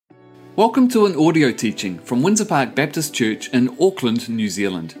Welcome to an audio teaching from Windsor Park Baptist Church in Auckland, New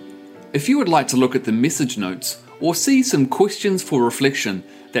Zealand. If you would like to look at the message notes or see some questions for reflection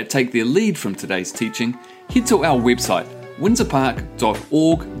that take their lead from today's teaching, head to our website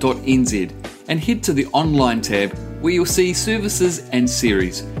windsorpark.org.nz and head to the online tab where you'll see services and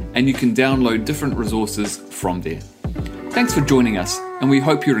series, and you can download different resources from there. Thanks for joining us, and we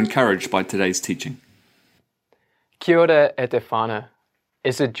hope you're encouraged by today's teaching. Kia ora e te whānau.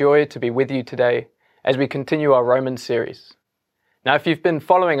 It's a joy to be with you today as we continue our Romans series. Now, if you've been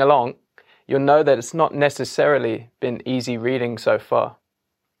following along, you'll know that it's not necessarily been easy reading so far.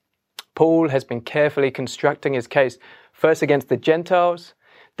 Paul has been carefully constructing his case, first against the Gentiles,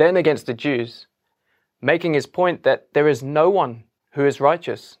 then against the Jews, making his point that there is no one who is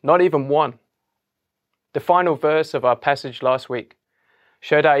righteous, not even one. The final verse of our passage last week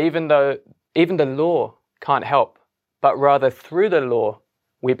showed how even the law can't help, but rather through the law,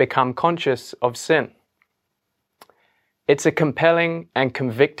 we become conscious of sin. It's a compelling and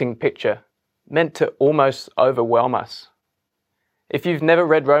convicting picture, meant to almost overwhelm us. If you've never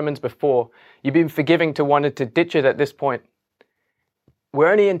read Romans before, you've been forgiving to wanting to ditch it at this point.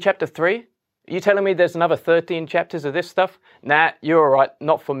 We're only in chapter 3? Are you telling me there's another 13 chapters of this stuff? Nah, you're all right,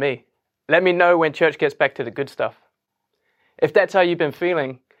 not for me. Let me know when church gets back to the good stuff. If that's how you've been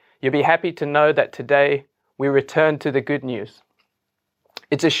feeling, you'll be happy to know that today we return to the good news.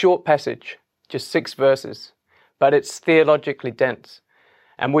 It's a short passage, just 6 verses, but it's theologically dense,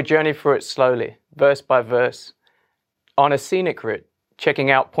 and we'll journey through it slowly, verse by verse, on a scenic route,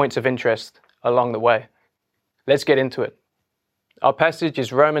 checking out points of interest along the way. Let's get into it. Our passage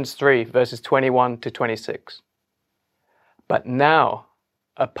is Romans 3, verses 21 to 26. But now,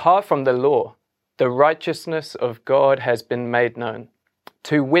 apart from the law, the righteousness of God has been made known,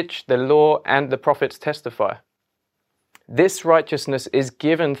 to which the law and the prophets testify. This righteousness is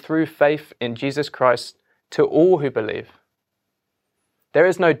given through faith in Jesus Christ to all who believe. There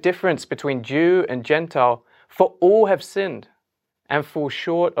is no difference between Jew and Gentile, for all have sinned and fall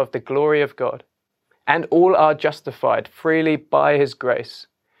short of the glory of God, and all are justified freely by His grace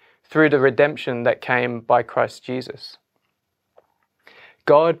through the redemption that came by Christ Jesus.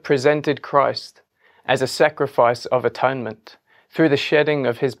 God presented Christ as a sacrifice of atonement through the shedding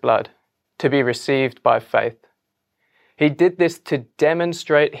of His blood to be received by faith. He did this to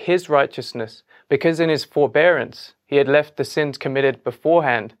demonstrate His righteousness because in His forbearance He had left the sins committed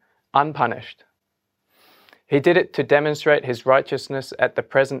beforehand unpunished. He did it to demonstrate His righteousness at the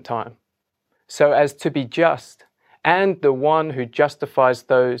present time, so as to be just and the one who justifies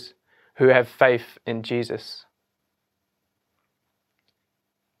those who have faith in Jesus.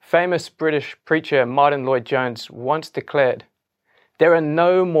 Famous British preacher Martin Lloyd-Jones once declared, "There are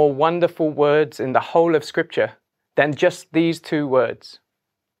no more wonderful words in the whole of Scripture than just these 2 words."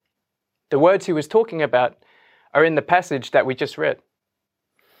 The words he was talking about are in the passage that we just read.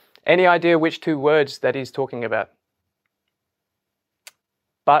 Any idea which 2 words that he's talking about?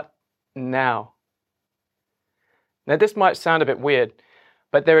 But now. Now this might sound a bit weird,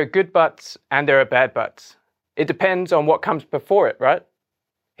 but there are good buts and there are bad buts. It depends on what comes before it, right?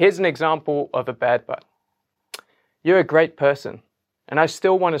 Here's an example of a bad but. You're a great person, and I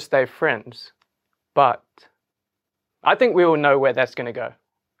still want to stay friends, but I think we all know where that's going to go.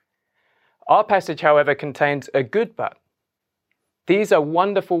 Our passage, however, contains a good but. These are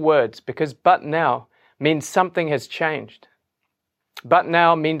wonderful words because but now means something has changed. But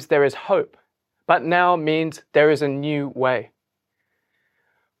now means there is hope. But now means there is a new way.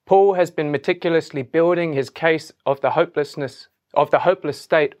 Paul has been meticulously building his case of the hopeless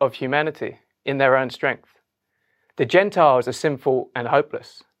state of humanity in their own strength. The Gentiles are sinful and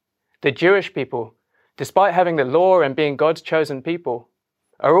hopeless. The Jewish people, despite having the law and being God's chosen people,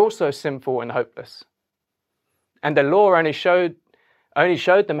 are also sinful and hopeless. And the law only showed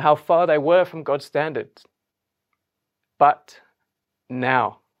them how far they were from God's standards. But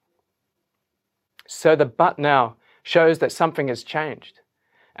now. So the but now shows that something has changed.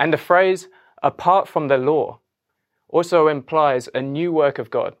 And the phrase, apart from the law, also implies a new work of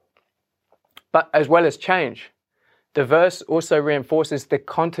God. But as well as change, the verse also reinforces the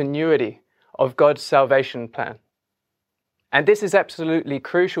continuity of God's salvation plan. And this is absolutely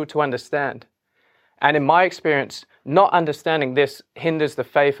crucial to understand. And in my experience, not understanding this hinders the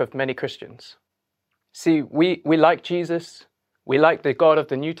faith of many Christians. See, we like Jesus, we like the God of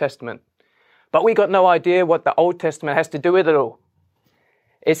the New Testament, but we got no idea what the Old Testament has to do with it all.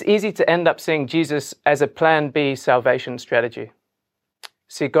 It's easy to end up seeing Jesus as a plan B salvation strategy.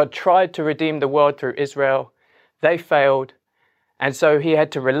 See, God tried to redeem the world through Israel, they failed, and so He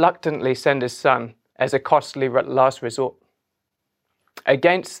had to reluctantly send His Son as a costly last resort.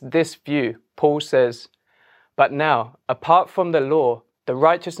 Against this view, Paul says, "But now, apart from the law, the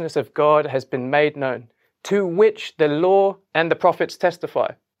righteousness of God has been made known, to which the law and the prophets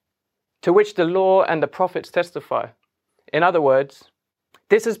testify." To which the law and the prophets testify. In other words,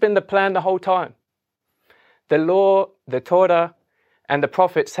 this has been the plan the whole time. The law, the Torah, and the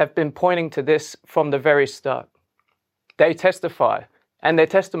prophets have been pointing to this from the very start. They testify, and their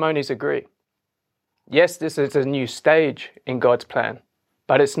testimonies agree. Yes, this is a new stage in God's plan,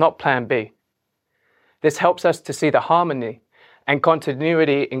 but it's not plan B. This helps us to see the harmony and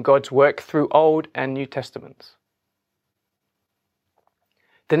continuity in God's work through Old and New Testaments.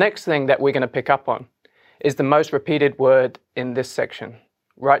 The next thing that we're going to pick up on is the most repeated word in this section,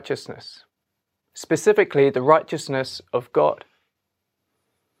 righteousness. Specifically, the righteousness of God.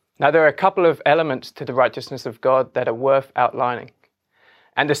 Now, there are a couple of elements to the righteousness of God that are worth outlining.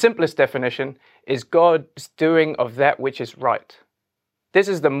 And the simplest definition is God's doing of that which is right. This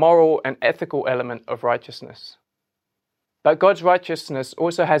is the moral and ethical element of righteousness. But God's righteousness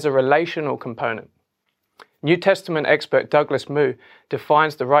also has a relational component. New Testament expert Douglas Moo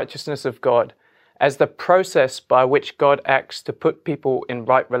defines the righteousness of God as the process by which God acts to put people in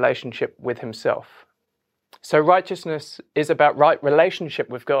right relationship with himself. So righteousness is about right relationship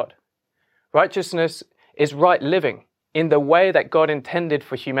with God. Righteousness is right living in the way that God intended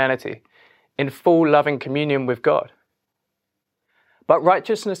for humanity, in full loving communion with God. But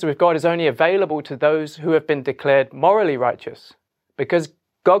righteousness with God is only available to those who have been declared morally righteous, because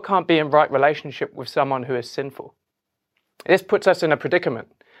God can't be in right relationship with someone who is sinful. This puts us in a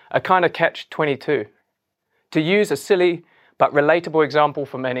predicament, a kind of catch-22. To use a silly but relatable example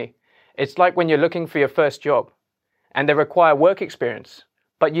for many, it's like when you're looking for your first job and they require work experience,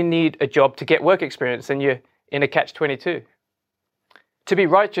 but you need a job to get work experience and you're in a catch-22. To be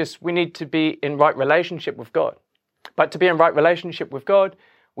righteous, we need to be in right relationship with God. But to be in right relationship with God,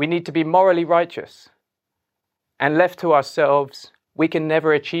 we need to be morally righteous. And left to ourselves, we can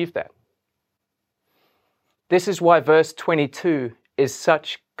never achieve that. This is why verse 22 is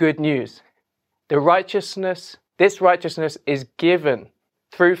such good news. This righteousness is given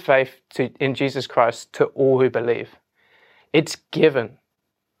through faith in Jesus Christ to all who believe. It's given.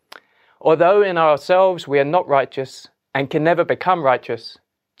 Although in ourselves we are not righteous and can never become righteous,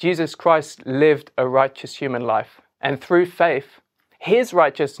 Jesus Christ lived a righteous human life. And through faith, his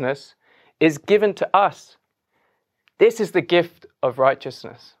righteousness is given to us. This is the gift of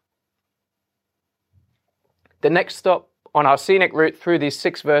righteousness. The next stop on our scenic route through these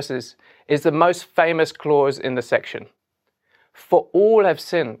 6 verses is the most famous clause in the section. For all have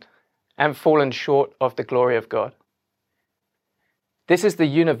sinned and fallen short of the glory of God. This is the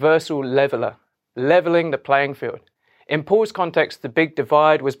universal leveler, leveling the playing field. In Paul's context, the big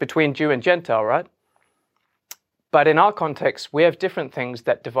divide was between Jew and Gentile, right? But in our context, we have different things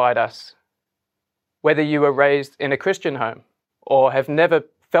that divide us. Whether you were raised in a Christian home or have never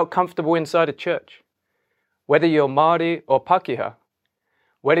felt comfortable inside a church, whether you're Māori or Pākehā,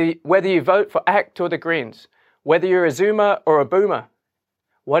 whether you vote for ACT or the Greens, whether you're a Zoomer or a Boomer,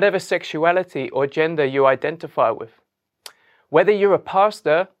 whatever sexuality or gender you identify with, whether you're a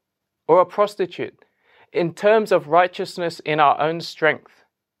pastor or a prostitute, in terms of righteousness in our own strength,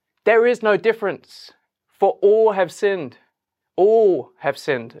 there is no difference. For all have sinned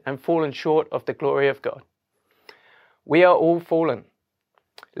and fallen short of the glory of God. We are all fallen.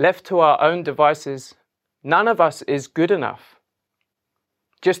 Left to our own devices, none of us is good enough.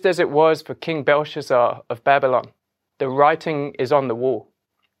 Just as it was for King Belshazzar of Babylon, the writing is on the wall.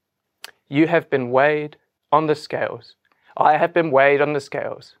 You have been weighed on the scales. I have been weighed on the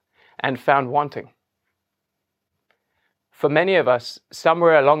scales and found wanting. For many of us,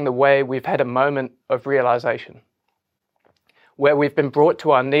 somewhere along the way, we've had a moment of realization where we've been brought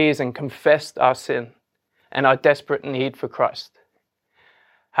to our knees and confessed our sin and our desperate need for Christ.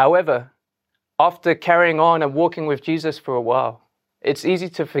 However, after carrying on and walking with Jesus for a while, it's easy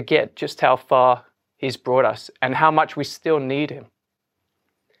to forget just how far he's brought us and how much we still need him.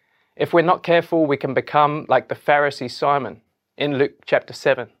 If we're not careful, we can become like the Pharisee Simon in Luke chapter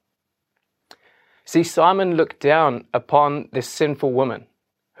 7. See, Simon looked down upon this sinful woman,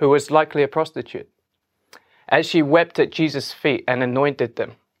 who was likely a prostitute, as she wept at Jesus' feet and anointed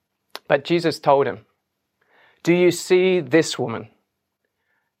them. But Jesus told him, "Do you see this woman?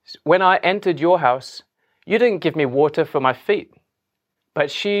 When I entered your house, you didn't give me water for my feet,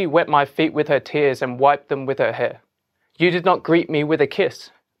 but she wet my feet with her tears and wiped them with her hair. You did not greet me with a kiss,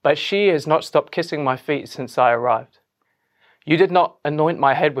 but she has not stopped kissing my feet since I arrived. You did not anoint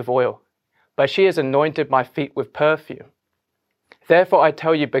my head with oil, but she has anointed my feet with perfume. Therefore I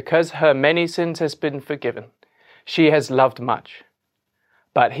tell you, because her many sins has been forgiven, she has loved much.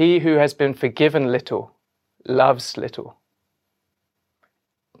 But he who has been forgiven little loves little.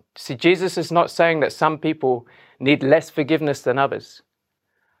 See, Jesus is not saying that some people need less forgiveness than others,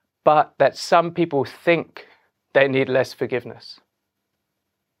 but that some people think they need less forgiveness.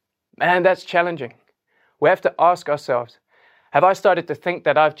 Man, that's challenging. We have to ask ourselves, have I started to think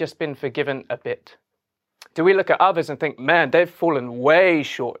that I've just been forgiven a bit? Do we look at others and think, man, they've fallen way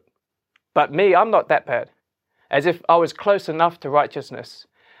short, but me, I'm not that bad? As if I was close enough to righteousness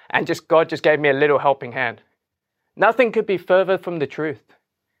and God just gave me a little helping hand. Nothing could be further from the truth.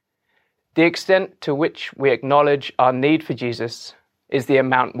 The extent to which we acknowledge our need for Jesus is the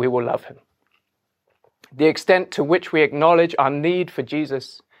amount we will love him. The extent to which we acknowledge our need for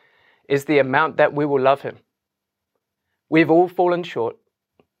Jesus is the amount that we will love him. We've all fallen short.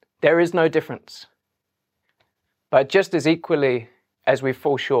 There is no difference. But just as equally as we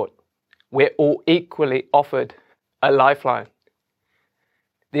fall short, we're all equally offered a lifeline.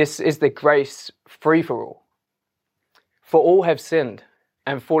 This is the grace free for all. For all have sinned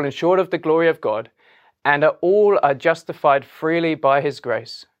and fallen short of the glory of God, and all are justified freely by his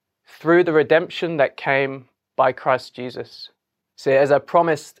grace, through the redemption that came by Christ Jesus. So as I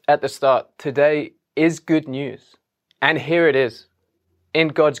promised at the start, today is good news. And here it is. In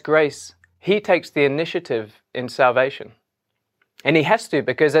God's grace, he takes the initiative in salvation. And he has to,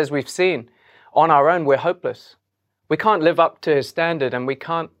 because as we've seen, on our own we're hopeless. We can't live up to his standard and we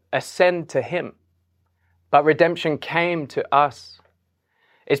can't ascend to him. But redemption came to us.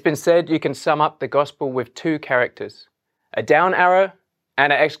 It's been said you can sum up the gospel with two characters, a down arrow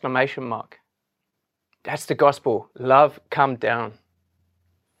and an exclamation mark. That's the gospel. Love come down.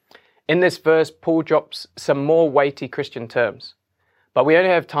 In this verse, Paul drops some more weighty Christian terms, but we only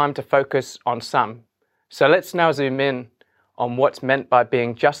have time to focus on some. So let's now zoom in on what's meant by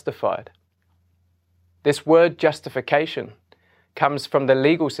being justified. This word justification comes from the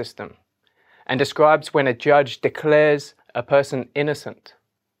legal system and describes when a judge declares a person innocent.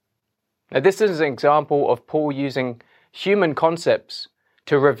 Now, this is an example of Paul using human concepts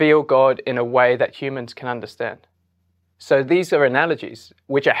to reveal God in a way that humans can understand. So these are analogies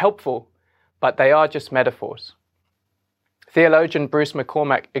which are helpful, but they are just metaphors. Theologian Bruce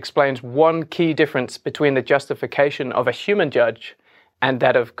McCormack explains one key difference between the justification of a human judge and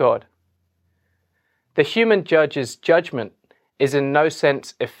that of God. The human judge's judgment is in no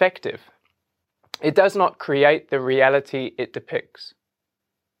sense effective. It does not create the reality it depicts.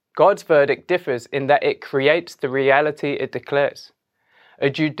 God's verdict differs in that it creates the reality it declares. A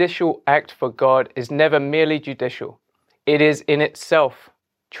judicial act for God is never merely judicial. It is in itself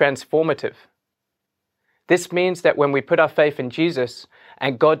transformative. This means that when we put our faith in Jesus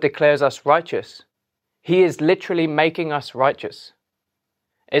and God declares us righteous, he is literally making us righteous.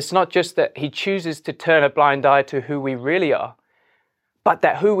 It's not just that he chooses to turn a blind eye to who we really are, but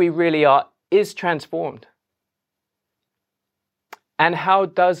that who we really are is transformed. And how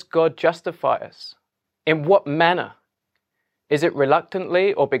does God justify us? In what manner? Is it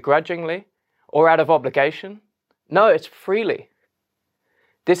reluctantly or begrudgingly or out of obligation? No, it's freely.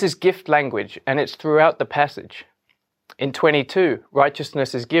 This is gift language and it's throughout the passage. In 22,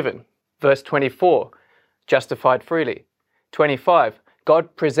 righteousness is given. Verse 24, justified freely. 25,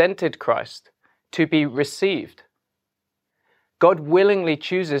 God presented Christ to be received. God willingly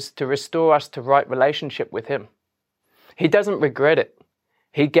chooses to restore us to right relationship with him. He doesn't regret it.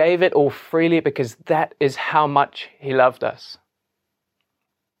 He gave it all freely because that is how much he loved us.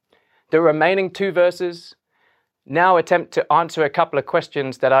 The remaining two verses now attempt to answer a couple of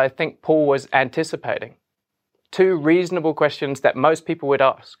questions that I think Paul was anticipating. Two reasonable questions that most people would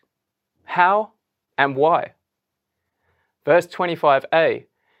ask. How and why? Verse 25a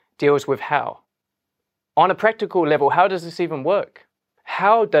deals with how. On a practical level, how does this even work?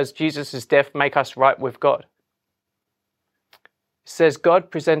 How does Jesus' death make us right with God? It says God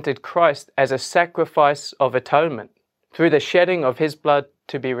presented Christ as a sacrifice of atonement through the shedding of his blood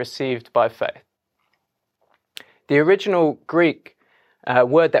to be received by faith. The original Greek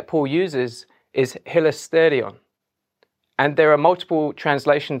word that Paul uses is hilasterion. And there are multiple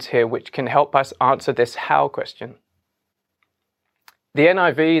translations here which can help us answer this how question. The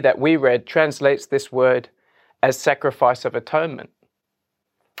NIV that we read translates this word as sacrifice of atonement.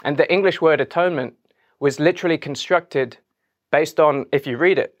 And the English word atonement was literally constructed based on, if you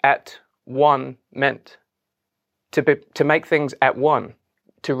read it, at one meant. To make things at one,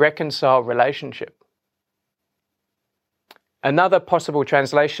 to reconcile relationship. Another possible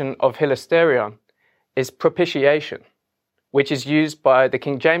translation of hilasterion is propitiation, which is used by the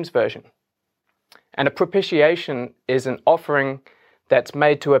King James Version. And a propitiation is an offering that's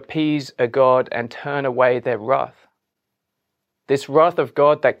made to appease a god and turn away their wrath. this wrath of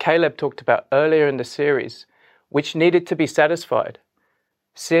God that Caleb talked about earlier in the series, which needed to be satisfied.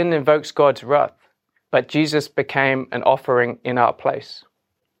 Sin invokes God's wrath, but Jesus became an offering in our place.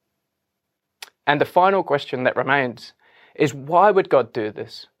 And the final question that remains is, why would God do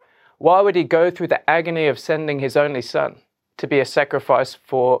this? Why would he go through the agony of sending his only son to be a sacrifice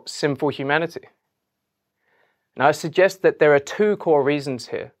for sinful humanity? Now, I suggest that there are two core reasons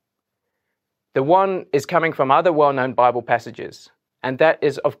here. The one is coming from other well-known Bible passages, and that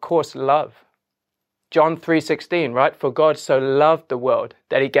is, of course, love. John 3:16, right? For God so loved the world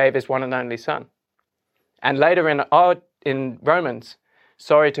that he gave his one and only son. And later in Romans,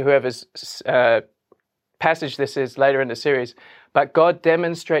 sorry to whoever's passage this is later in the series, but God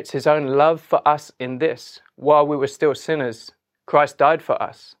demonstrates his own love for us in this: while we were still sinners, Christ died for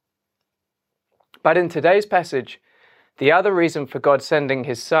us. But in today's passage, the other reason for God sending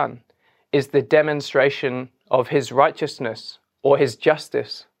his son is the demonstration of his righteousness or his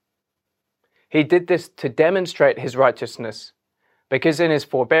justice. He did this to demonstrate his righteousness, because in his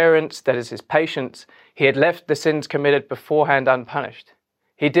forbearance, that is his patience, he had left the sins committed beforehand unpunished.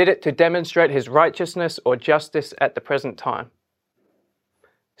 He did it to demonstrate his righteousness or justice at the present time,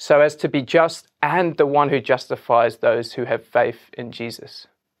 so as to be just and the one who justifies those who have faith in Jesus.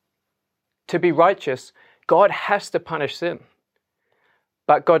 To be righteous, God has to punish sin.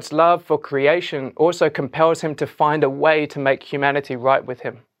 But God's love for creation also compels him to find a way to make humanity right with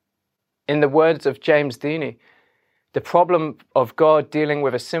him. In the words of James Deany, the problem of God dealing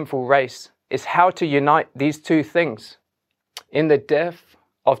with a sinful race is how to unite these two things. In the death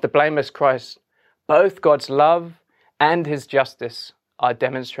of the blameless Christ, both God's love and his justice are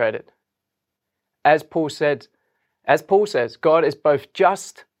demonstrated. As Paul says, God is both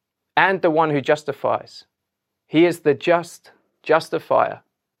just and the one who justifies. He is the just justifier.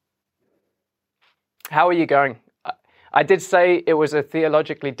 How are you going? I did say it was a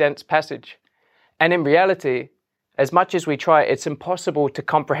theologically dense passage, and in reality, as much as we try, it's impossible to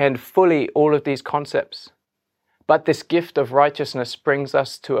comprehend fully all of these concepts. But this gift of righteousness brings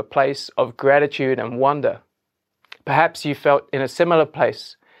us to a place of gratitude and wonder. Perhaps you felt in a similar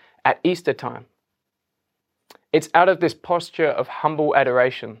place at Easter time. It's out of this posture of humble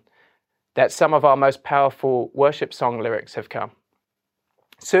adoration that some of our most powerful worship song lyrics have come.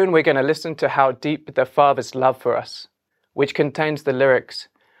 Soon we're going to listen to how deep the Father's love for us, which contains the lyrics,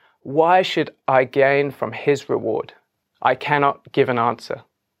 "Why should I gain from his reward? I cannot give an answer."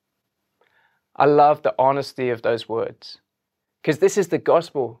 I love the honesty of those words, because this is the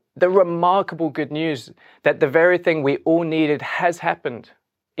gospel, the remarkable good news that the very thing we all needed has happened.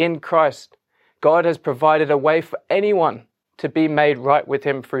 In Christ, God has provided a way for anyone to be made right with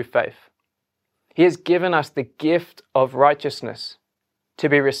him through faith. He has given us the gift of righteousness to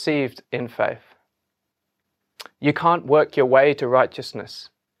be received in faith. You can't work your way to righteousness.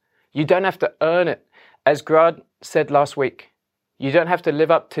 You don't have to earn it. As Grad said last week, you don't have to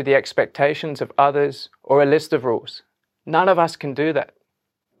live up to the expectations of others or a list of rules. None of us can do that.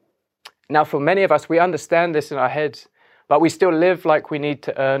 Now, for many of us, we understand this in our heads, but we still live like we need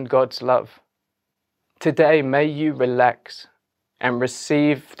to earn God's love. Today, may you relax and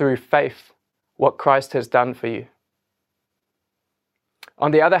receive through faith what Christ has done for you.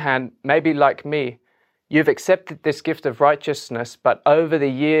 On the other hand, maybe like me, you've accepted this gift of righteousness, but over the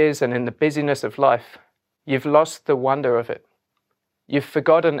years and in the busyness of life, you've lost the wonder of it. You've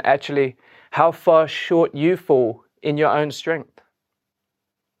forgotten actually how far short you fall in your own strength.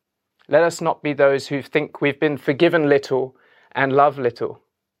 Let us not be those who think we've been forgiven little and love little.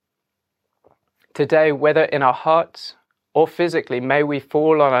 Today, whether in our hearts or physically, may we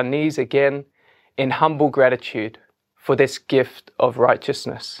fall on our knees again in humble gratitude for this gift of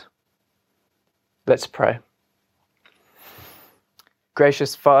righteousness. Let's pray.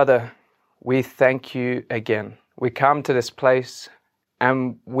 Gracious Father, we thank you again. We come to this place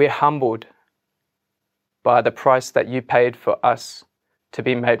and we're humbled by the price that you paid for us to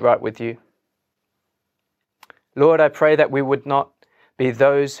be made right with you. Lord, I pray that we would not be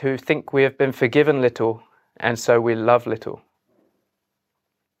those who think we have been forgiven little and so we love little.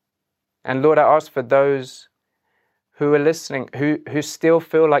 And Lord, I ask for those who are listening, who still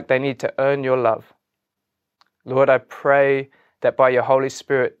feel like they need to earn your love. Lord, I pray that by your Holy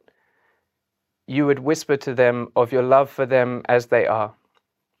Spirit, you would whisper to them of your love for them as they are.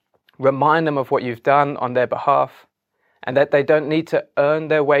 Remind them of what you've done on their behalf, and that they don't need to earn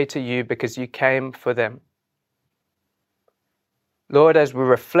their way to you because you came for them. Lord, as we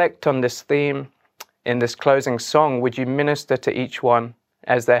reflect on this theme in this closing song, would you minister to each one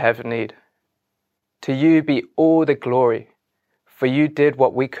as they have need? To you be all the glory, for you did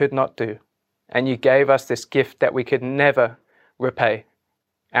what we could not do, and you gave us this gift that we could never repay.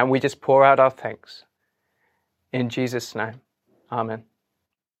 And we just pour out our thanks. In Jesus' name, amen.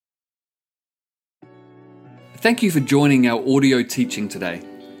 Thank you for joining our audio teaching today.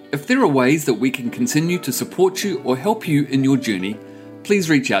 If there are ways that we can continue to support you or help you in your journey, please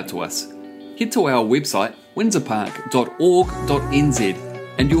reach out to us. Head to our website, windsorpark.org.nz,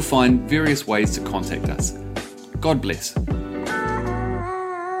 and you'll find various ways to contact us. God bless.